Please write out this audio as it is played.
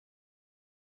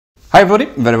Hi everybody,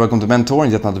 very welcome to Mentour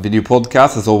and yet another video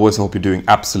podcast. As always, I hope you're doing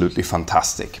absolutely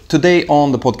fantastic. Today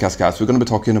on the podcast, guys, we're going to be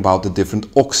talking about the different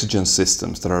oxygen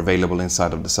systems that are available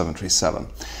inside of the 737.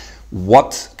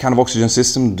 What kind of oxygen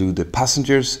system do the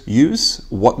passengers use?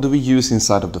 What do we use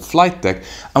inside of the flight deck?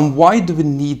 And why do we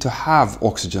need to have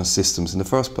oxygen systems in the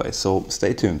first place? So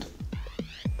stay tuned.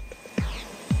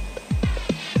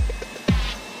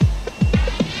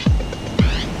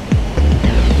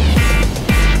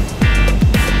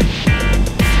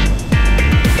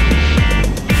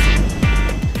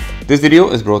 This video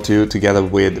is brought to you together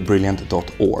with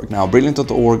brilliant.org. Now,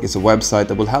 brilliant.org is a website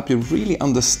that will help you really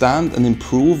understand and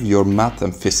improve your math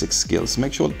and physics skills.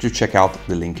 Make sure that you check out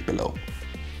the link below.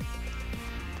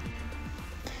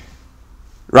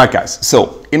 Right, guys,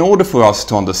 so in order for us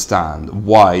to understand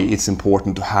why it's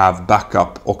important to have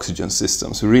backup oxygen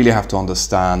systems, we really have to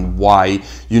understand why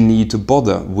you need to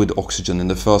bother with oxygen in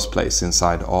the first place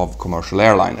inside of commercial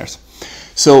airliners.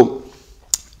 So,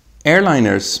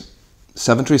 airliners,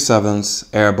 737s,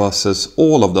 Airbuses,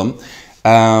 all of them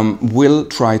will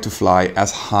try to fly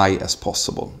as high as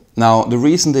possible. Now, the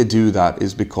reason they do that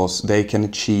is because they can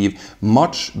achieve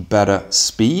much better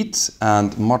speeds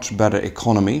and much better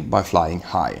economy by flying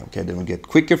high. Okay, they will get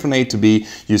quicker from A to B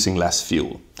using less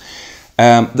fuel.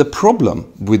 The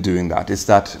problem with doing that is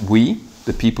that we,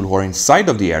 the people who are inside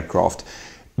of the aircraft,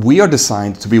 we are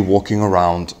designed to be walking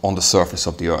around on the surface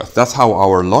of the Earth. That's how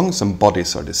our lungs and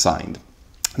bodies are designed.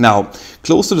 Now,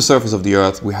 close to the surface of the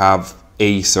Earth, we have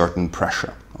a certain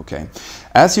pressure, okay?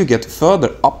 As you get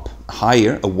further up,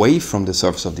 higher, away from the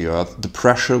surface of the Earth, the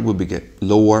pressure will get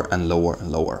lower and lower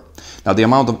and lower. Now, the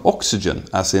amount of oxygen,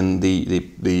 as in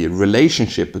the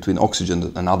relationship between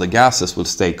oxygen and other gases, will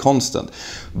stay constant,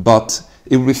 but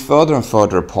it will be further and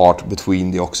further apart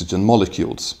between the oxygen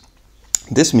molecules.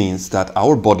 This means that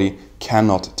our body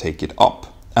cannot take it up,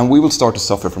 and we will start to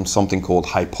suffer from something called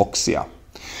hypoxia.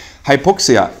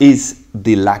 Hypoxia is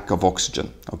the lack of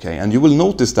oxygen, okay? And you will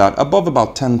notice that above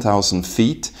about 10,000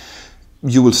 feet,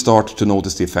 you will start to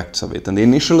notice the effects of it. And the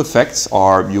initial effects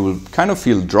are you will kind of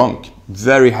feel drunk,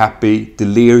 very happy,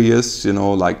 delirious, you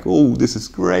know, like, oh, this is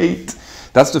great.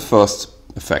 That's the first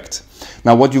effect.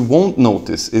 Now, what you won't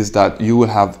notice is that you will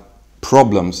have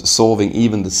problems solving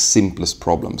even the simplest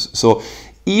problems. So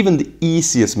even the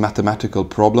easiest mathematical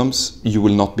problems, you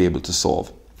will not be able to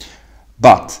solve.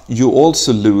 But you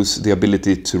also lose the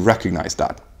ability to recognize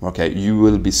that, okay? You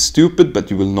will be stupid,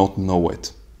 but you will not know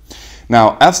it.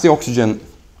 Now, as the oxygen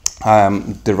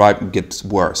gets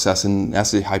worse, as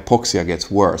the hypoxia gets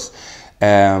worse,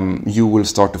 you will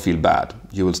start to feel bad.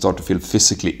 You will start to feel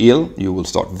physically ill. You will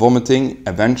start vomiting.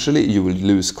 Eventually, you will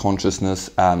lose consciousness,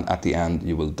 and at the end,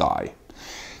 you will die.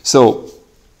 So,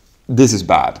 this is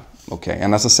bad, okay?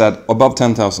 And as I said, above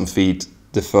 10,000 feet,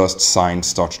 the first sign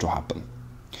starts to happen.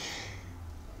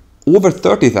 Over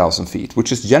 30,000 feet,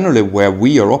 which is generally where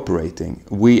we are operating,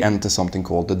 we enter something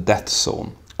called the death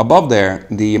zone. Above there,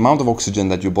 the amount of oxygen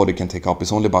that your body can take up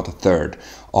is only about a third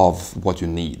of what you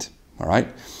need, all right?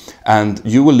 And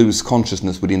you will lose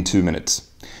consciousness within 2 minutes.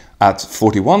 At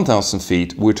 41,000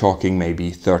 feet, we're talking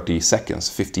maybe 30 seconds,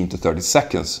 15 to 30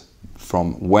 seconds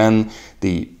from when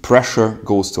the pressure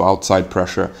goes to outside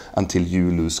pressure until you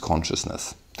lose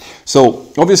consciousness. So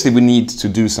obviously we need to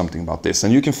do something about this,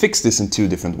 and you can fix this in two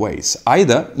different ways.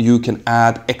 Either you can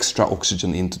add extra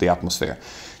oxygen into the atmosphere.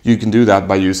 You can do that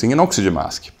by using an oxygen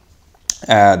mask.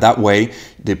 That way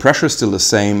the pressure is still the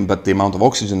same, but the amount of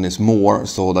oxygen is more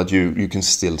so that you can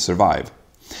still survive.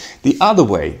 The other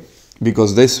way,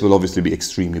 because this will obviously be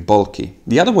extremely bulky,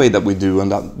 the other way that we do,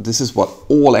 and this is what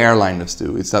all airliners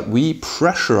do, is that we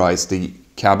pressurize the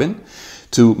cabin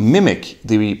to mimic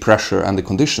the pressure and the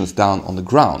conditions down on the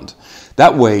ground.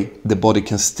 That way, the body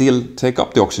can still take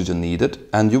up the oxygen needed,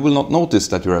 and you will not notice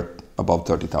that you're at above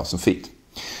 30,000 feet.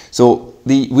 So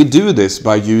we do this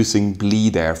by using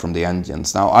bleed air from the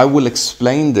engines. Now, I will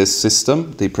explain this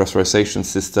system, the pressurization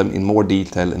system, in more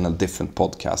detail in a different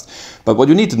podcast. But what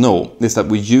you need to know is that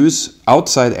we use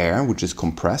outside air, which is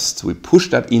compressed. We push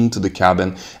that into the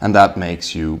cabin, and that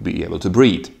makes you be able to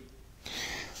breathe.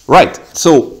 Right,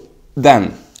 so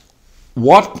then,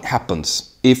 what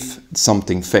happens if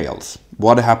something fails?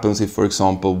 What happens if, for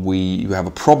example, you have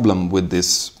a problem with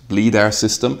this bleed air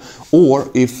system, or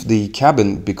if the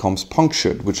cabin becomes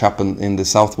punctured, which happened in the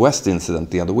Southwest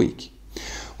incident the other week?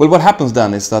 Well, what happens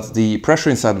then is that the pressure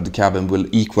inside of the cabin will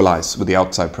equalize with the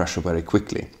outside pressure very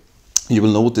quickly. You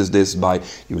will notice this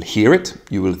you will hear it,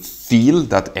 you will feel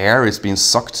that air is being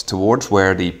sucked towards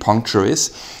where the puncture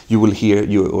is, you will hear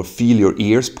or feel your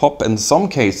ears pop, and in some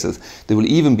cases there will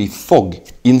even be fog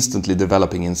instantly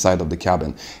developing inside of the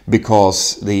cabin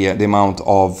because the amount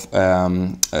of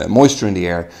moisture in the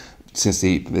air, since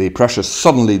the pressure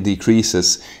suddenly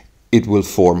decreases, it will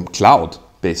form cloud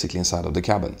basically inside of the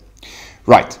cabin.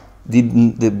 Right.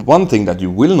 The one thing that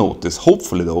you will notice,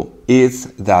 hopefully though,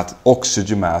 is that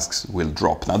oxygen masks will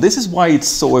drop. Now this is why it's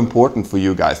so important for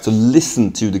you guys to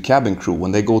listen to the cabin crew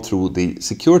when they go through the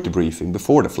security briefing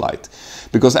before the flight.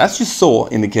 Because as you saw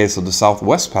in the case of the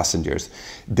Southwest passengers,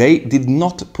 they did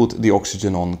not put the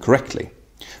oxygen on correctly.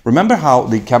 Remember how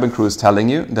the cabin crew is telling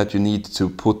you that you need to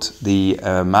put the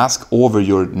mask over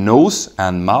your nose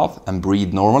and mouth and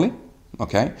breathe normally?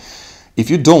 Okay. If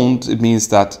you don't, it means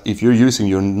that if you're using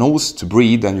your nose to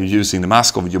breathe and you're using the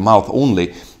mask over your mouth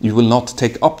only, you will not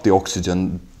take up the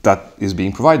oxygen that is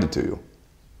being provided to you.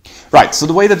 Right, so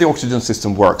the way that the oxygen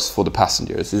system works for the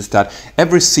passengers is that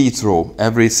every seat row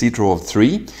of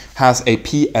 3 has a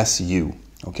PSU.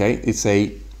 Okay, it's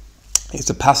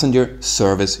a passenger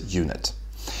service unit.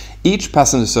 Each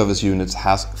passenger service unit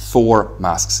has 4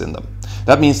 masks in them.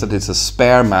 That means that it's a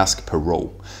spare mask per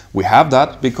row. We have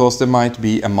that because there might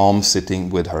be a mom sitting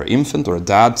with her infant or a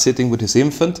dad sitting with his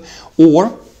infant,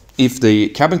 or if the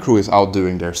cabin crew is out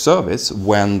doing their service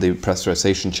when the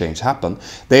pressurization change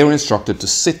happens, they are instructed to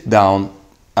sit down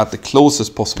at the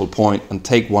closest possible point and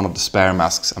take one of the spare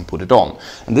masks and put it on.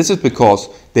 And this is because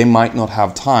they might not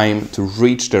have time to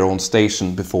reach their own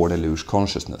station before they lose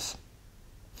consciousness.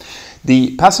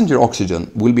 The passenger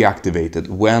oxygen will be activated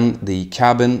when the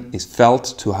cabin is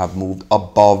felt to have moved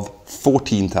above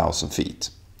 14,000 feet.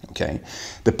 Okay.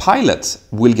 The pilot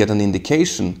will get an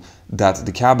indication that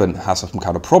the cabin has some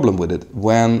kind of problem with it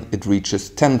when it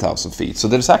reaches 10,000 feet. So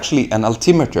there's actually an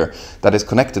altimeter that is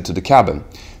connected to the cabin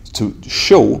to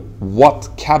show what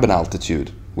cabin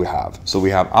altitude we have. So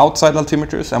we have outside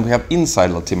altimeters and we have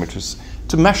inside altimeters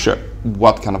to measure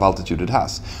what kind of altitude it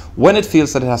has. When it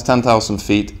feels that it has 10,000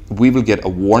 feet, we will get a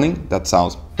warning that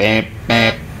sounds beep,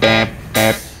 beep, beep,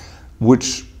 beep,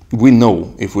 which we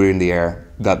know if we're in the air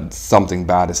that something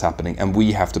bad is happening and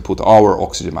we have to put our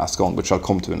oxygen mask on, which I'll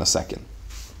come to in a second.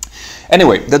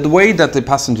 Anyway, the way that the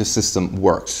passenger system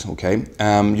works, okay,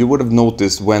 you would have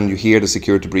noticed when you hear the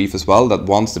security brief as well that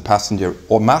once the passenger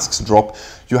or masks drop,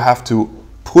 you have to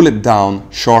pull it down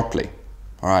sharply,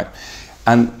 all right?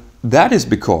 And that is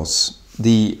because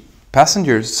the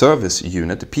passenger service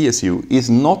unit, the PSU, is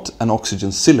not an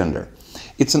oxygen cylinder.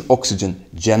 It's an oxygen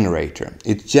generator.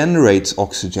 It generates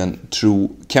oxygen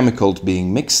through chemicals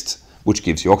being mixed, which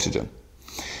gives you oxygen.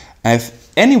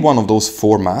 If any one of those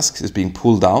 4 masks is being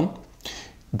pulled down,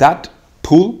 that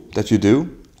pull that you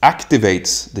do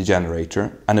activates the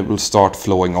generator and it will start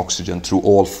flowing oxygen through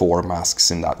all 4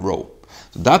 masks in that row.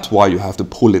 So that's why you have to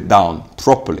pull it down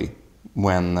properly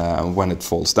when it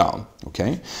falls down.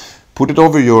 Okay, put it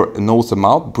over your nose and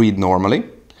mouth, breathe normally,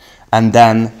 and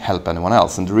then help anyone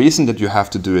else. And the reason that you have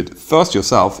to do it first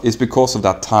yourself is because of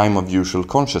that time of usual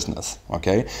consciousness.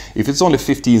 Okay, if it's only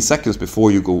 15 seconds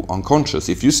before you go unconscious,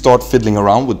 if you start fiddling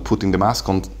around with putting the mask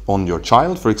on your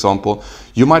child, for example,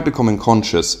 you might become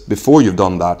unconscious before you've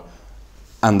done that,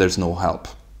 and there's no help.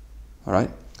 All right,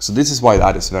 so this is why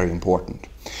that is very important.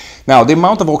 Now, the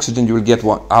amount of oxygen you will get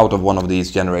out of one of these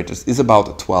generators is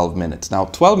about 12 minutes. Now,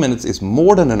 12 minutes is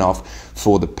more than enough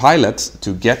for the pilot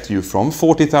to get you from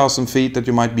 40,000 feet that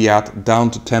you might be at down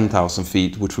to 10,000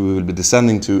 feet, which we will be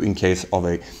descending to in case of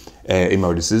a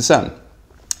emergency descent.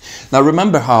 Now,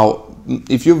 remember how,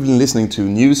 if you've been listening to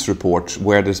news reports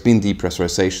where there's been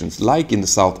depressurizations, like in the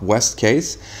Southwest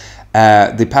case,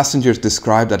 the passengers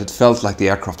described that it felt like the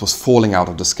aircraft was falling out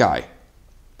of the sky.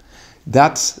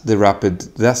 That's the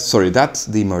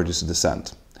emergency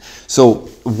descent. So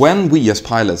when we as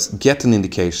pilots get an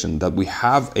indication that we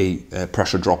have a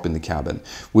pressure drop in the cabin,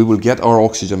 we will get our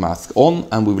oxygen mask on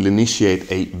and we will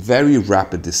initiate a very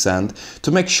rapid descent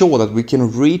to make sure that we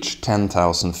can reach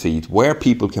 10,000 feet where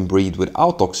people can breathe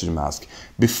without oxygen mask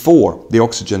before the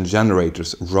oxygen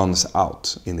generators runs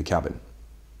out in the cabin.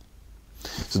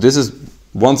 So this is,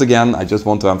 once again, I just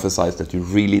want to emphasize that you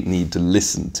really need to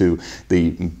listen to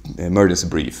the emergency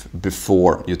brief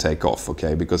before you take off,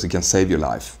 okay? Because it can save your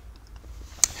life.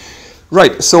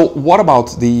 Right, so what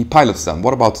about the pilots then?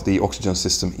 What about the oxygen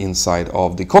system inside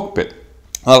of the cockpit?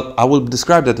 Well, I will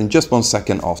describe that in just 1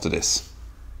 second after this.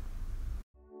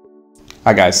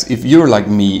 Hi guys, if you're like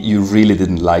me, you really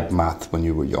didn't like math when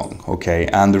you were young, okay?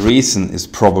 And the reason is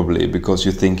probably because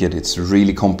you think it's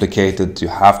really complicated, you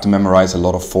have to memorize a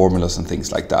lot of formulas and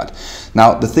things like that.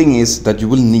 Now, the thing is that you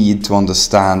will need to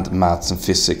understand maths and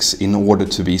physics in order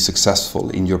to be successful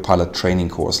in your pilot training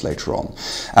course later on.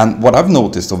 And what I've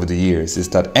noticed over the years is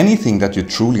that anything that you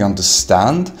truly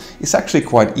understand is actually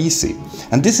quite easy.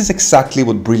 And this is exactly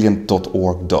what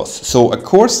Brilliant.org does. So a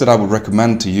course that I would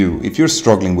recommend to you if you're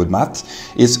struggling with math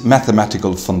is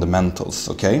Mathematical Fundamentals,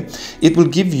 okay? It will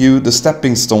give you the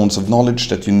stepping stones of knowledge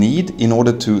that you need in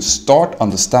order to start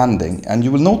understanding, and you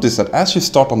will notice that as you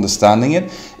start understanding it,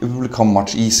 it will become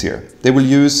much easier. They will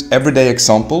use everyday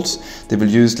examples, they will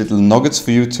use little nuggets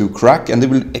for you to crack, and they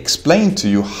will explain to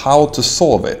you how to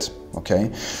solve it,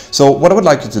 okay? So what I would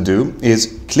like you to do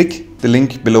is click the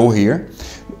link below here.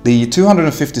 The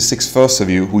 256 first of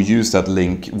you who use that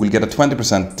link will get a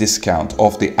 20% discount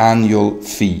off the annual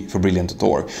fee for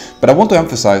Brilliant.org. But I want to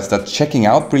emphasize that checking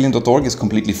out Brilliant.org is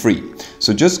completely free.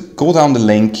 So just go down the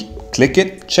link, click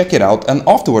it, check it out, and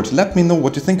afterwards let me know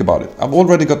what you think about it. I've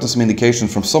already gotten some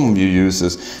indications from some of you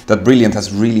users that Brilliant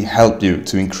has really helped you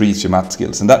to increase your math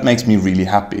skills, and that makes me really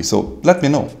happy. So let me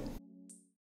know.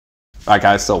 Alright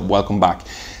guys, so welcome back.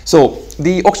 So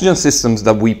the oxygen systems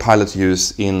that we pilots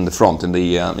use in the front, in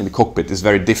the cockpit, is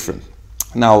very different.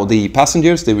 Now the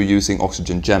passengers, they were using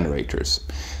oxygen generators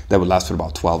that would last for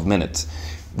about 12 minutes.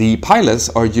 The pilots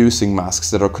are using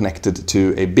masks that are connected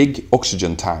to a big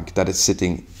oxygen tank that is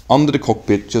sitting under the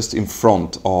cockpit just in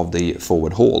front of the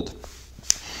forward hold.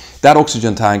 That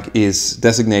oxygen tank is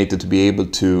designated to be able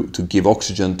to give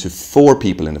oxygen to 4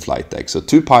 people in the flight deck, so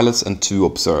 2 pilots and 2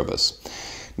 observers.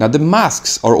 Now the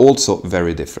masks are also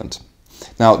very different.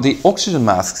 Now the oxygen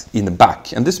masks in the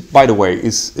back, and this by the way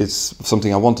is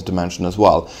something I wanted to mention as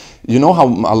well. You know how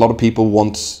a lot of people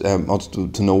want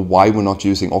to know why we're not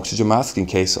using oxygen masks in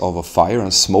case of a fire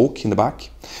and smoke in the back?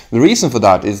 The reason for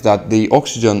that is that the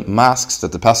oxygen masks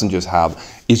that the passengers have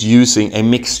is using a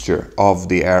mixture of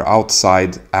the air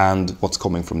outside and what's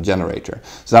coming from the generator.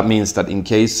 So that means that in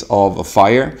case of a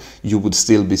fire, you would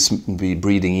still be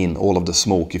breathing in all of the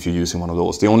smoke if you're using one of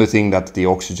those. The only thing that the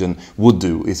oxygen would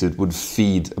do is it would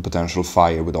feed a potential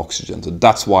fire with oxygen. So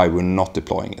that's why we're not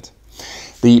deploying it.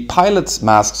 The pilot's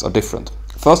masks are different.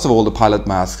 First of all, the pilot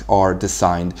masks are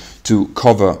designed to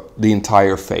cover the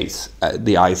entire face,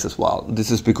 the eyes as well.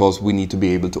 This is because we need to be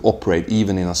able to operate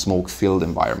even in a smoke-filled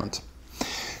environment.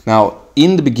 Now,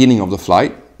 in the beginning of the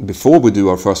flight, before we do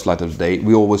our first flight of the day,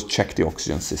 we always check the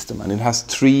oxygen system, and it has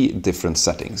 3 different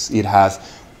settings. It has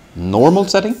normal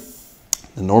setting.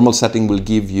 The normal setting will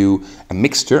give you a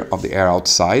mixture of the air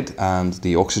outside and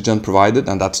the oxygen provided,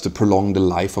 and that's to prolong the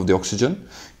life of the oxygen.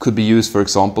 Could be used, for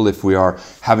example, if we are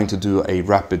having to do a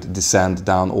rapid descent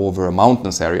down over a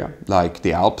mountainous area, like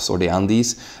the Alps or the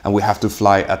Andes, and we have to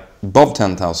fly at above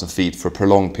 10,000 feet for a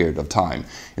prolonged period of time.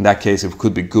 In that case, it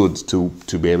could be good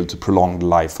to be able to prolong the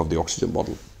life of the oxygen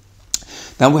bottle.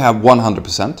 Then we have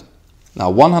 100%. Now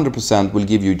 100% will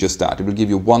give you just that. It will give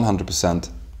you 100%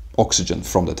 oxygen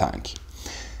from the tank.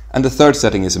 And the third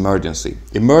setting is emergency.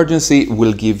 Emergency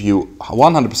will give you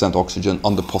 100% oxygen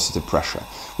under positive pressure,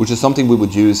 which is something we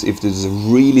would use if this is a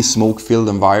really smoke-filled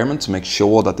environment to make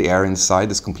sure that the air inside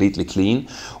is completely clean,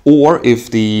 or if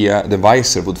the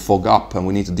visor would fog up and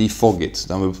we need to defog it,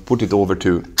 then we'll put it over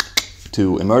to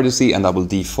emergency, and that will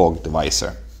defog the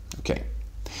visor. Okay.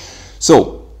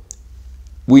 So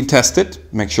we test it,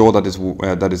 make sure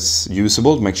that it's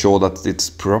usable, make sure that it's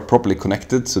properly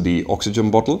connected to the oxygen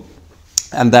bottle.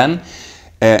 And then,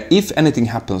 if anything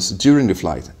happens during the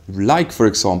flight, like for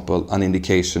example an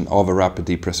indication of a rapid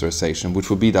depressurization, which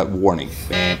would be that warning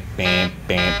bam, bam,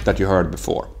 bam, that you heard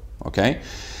before, okay?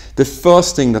 The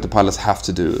first thing that the pilots have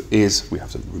to do is we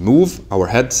have to remove our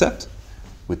headset,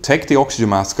 we take the oxygen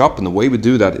mask up, and the way we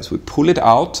do that is we pull it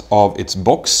out of its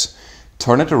box,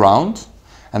 turn it around,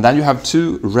 and then you have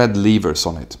 2 red levers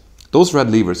on it. Those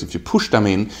red levers, if you push them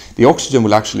in, the oxygen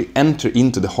will actually enter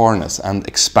into the harness and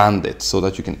expand it so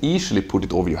that you can easily put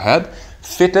it over your head,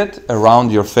 fit it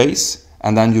around your face,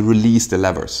 and then you release the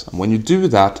levers. And when you do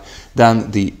that,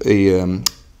 then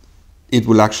it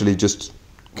will actually just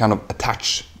kind of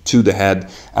attach to the head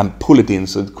and pull it in,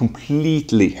 so it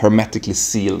completely hermetically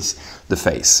seals the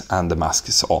face and the mask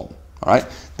is on. All right?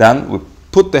 Then we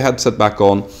put the headset back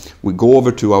on, we go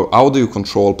over to our audio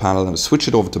control panel and switch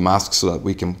it over to masks so that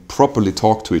we can properly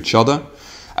talk to each other.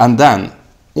 And then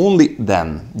Only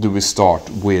then do we start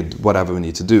with whatever we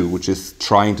need to do, which is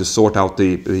trying to sort out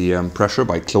the pressure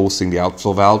by closing the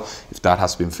outflow valve if that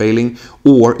has been failing,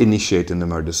 or initiate an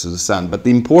emergency descent. But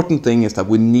the important thing is that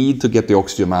we need to get the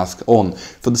oxygen mask on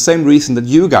for the same reason that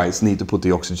you guys need to put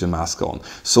the oxygen mask on,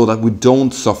 so that we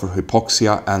don't suffer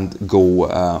hypoxia and go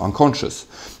unconscious.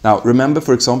 Now, remember,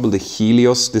 for example, the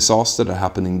Helios disaster that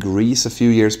happened in Greece a few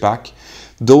years back.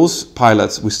 Those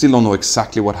pilots, we still don't know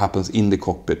exactly what happens in the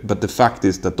cockpit, but the fact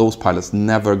is that those pilots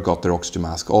never got their oxygen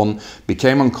mask on,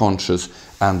 became unconscious,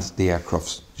 and the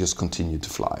aircraft just continued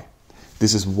to fly.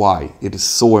 This is why it is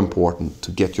so important to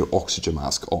get your oxygen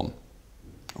mask on.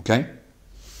 Okay?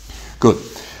 Good.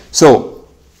 So,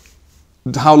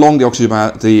 how long the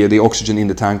oxygen in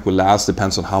the tank will last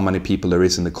depends on how many people there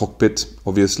is in the cockpit,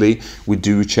 obviously. We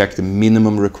do check the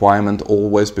minimum requirement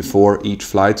always before each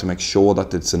flight to make sure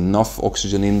that it's enough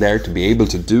oxygen in there to be able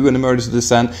to do an emergency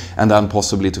descent, and then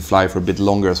possibly to fly for a bit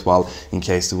longer as well, in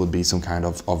case there would be some kind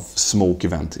of smoke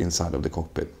event inside of the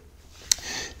cockpit.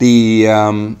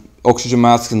 The oxygen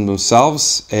masks in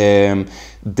themselves,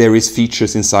 there is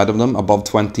features inside of them above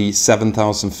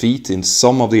 27,000 feet. In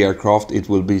some of the aircraft it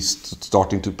will be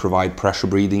starting to provide pressure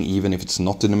breathing even if it's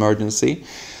not an emergency.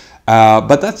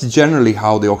 But that's generally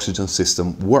how the oxygen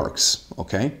system works,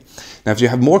 okay? Now, if you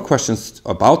have more questions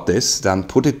about this, then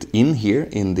put it in here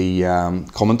in the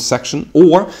comment section,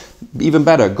 or even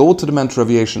better, go to the Mentour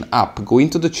Aviation app, go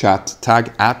into the chat,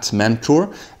 tag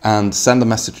 @Mentour, and send a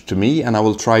message to me, and I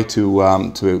will try to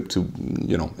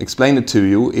explain it to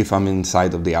you if I'm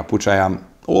inside of the app, which I am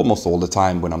almost all the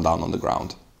time when I'm down on the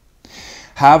ground.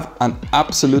 Have an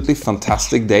absolutely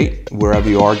fantastic day wherever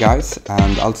you are, guys,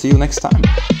 and I'll see you next time.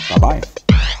 Bye-bye.